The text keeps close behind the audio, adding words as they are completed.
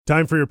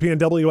Time for your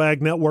PNW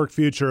Ag Network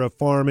Future of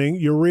Farming.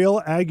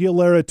 Uriel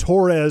Aguilera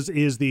Torres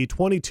is the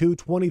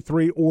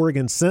 22-23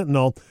 Oregon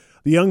Sentinel.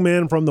 The young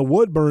man from the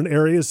Woodburn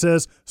area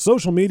says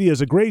social media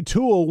is a great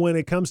tool when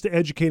it comes to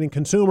educating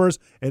consumers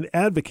and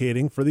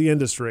advocating for the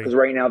industry. Because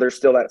right now there's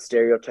still that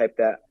stereotype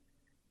that,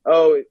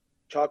 oh,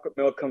 chocolate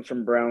milk comes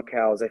from brown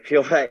cows. I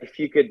feel that if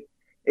you could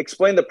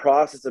explain the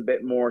process a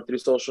bit more through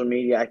social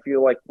media, I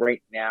feel like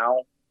right now,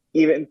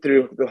 even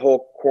through the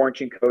whole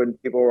quarantine code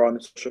and people were on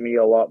social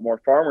media a lot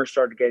more, farmers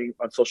started getting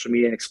on social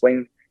media and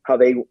explaining how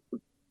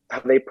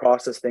they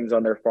process things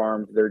on their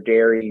farms, their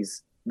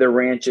dairies, their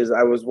ranches.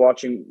 I was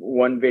watching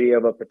one video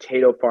of a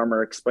potato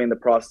farmer explain the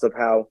process of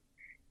how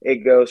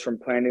it goes from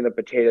planting the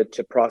potato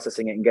to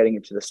processing it and getting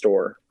it to the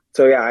store.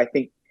 So yeah, I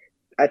think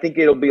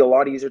it'll be a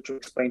lot easier to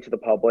explain to the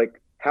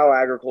public how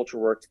agriculture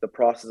works, the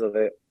process of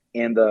it,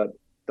 and the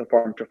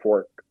farm to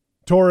fork.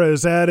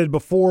 Torres added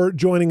before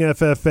joining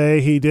FFA,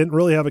 he didn't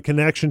really have a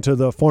connection to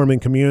the farming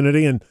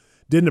community and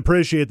didn't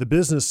appreciate the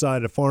business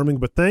side of farming,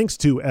 but thanks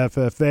to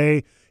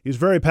FFA, he's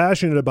very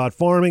passionate about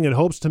farming and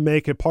hopes to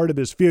make it part of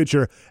his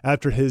future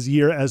after his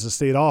year as a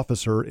state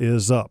officer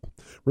is up.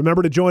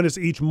 Remember to join us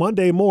each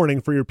Monday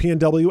morning for your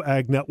PNW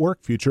Ag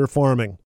Network Future Farming.